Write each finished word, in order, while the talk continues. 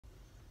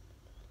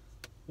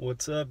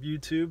What's up,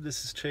 YouTube?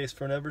 This is Chase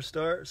from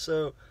Everstar.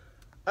 So,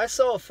 I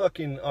saw a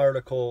fucking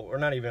article, or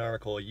not even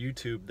article, a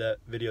YouTube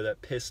video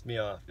that pissed me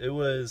off. It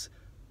was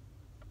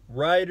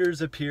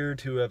rioters appear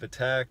to have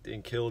attacked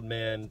and killed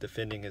man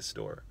defending his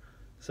store.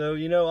 So,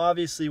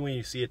 obviously when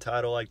you see a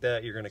title like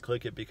that, you're gonna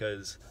click it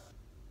because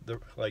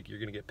you're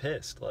gonna get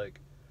pissed.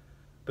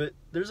 But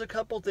there's a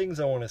couple things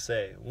I want to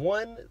say.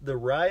 One, the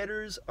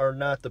rioters are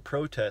not the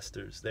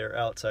protesters; they're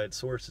outside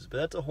sources. But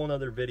that's a whole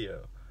nother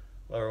video,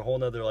 or a whole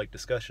nother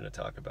discussion to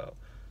talk about.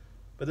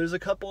 But there's a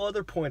couple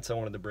other points I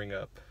wanted to bring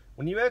up.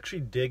 When you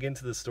actually dig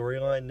into the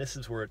storyline, this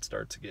is where it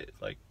starts to get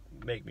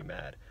make me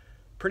mad.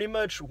 Pretty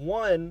much,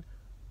 one,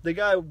 the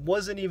guy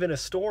wasn't even a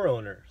store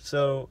owner,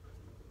 so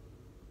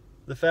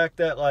the fact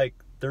that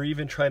they're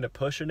even trying to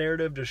push a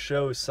narrative to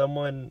show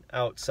someone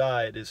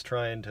outside is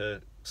trying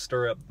to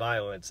stir up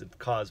violence and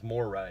cause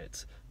more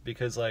riots,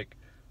 because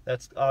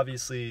that's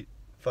obviously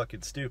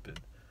fucking stupid.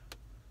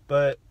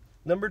 But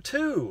number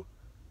two,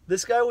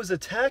 this guy was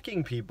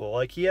attacking people.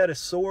 He had a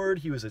sword,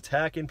 he was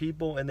attacking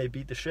people, and they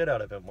beat the shit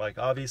out of him.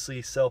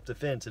 Obviously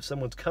self-defense. If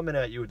someone's coming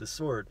at you with a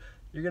sword,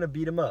 you're gonna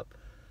beat him up.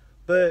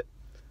 But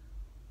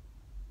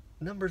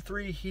number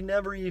three, he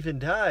never even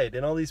died,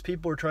 and all these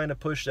people are trying to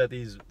push that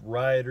these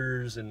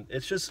rioters, and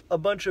it's just a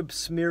bunch of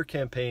smear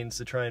campaigns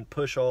to try and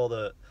push all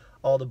the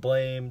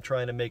blame,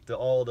 trying to make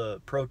all the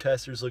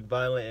protesters look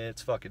violent, and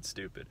it's fucking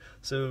stupid.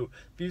 So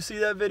if you see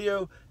that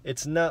video,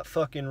 it's not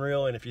fucking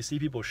real, and if you see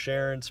people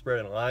sharing,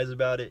 spreading lies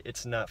about it,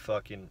 it's not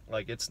fucking,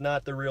 it's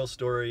not the real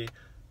story.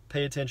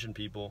 Pay attention,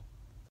 people.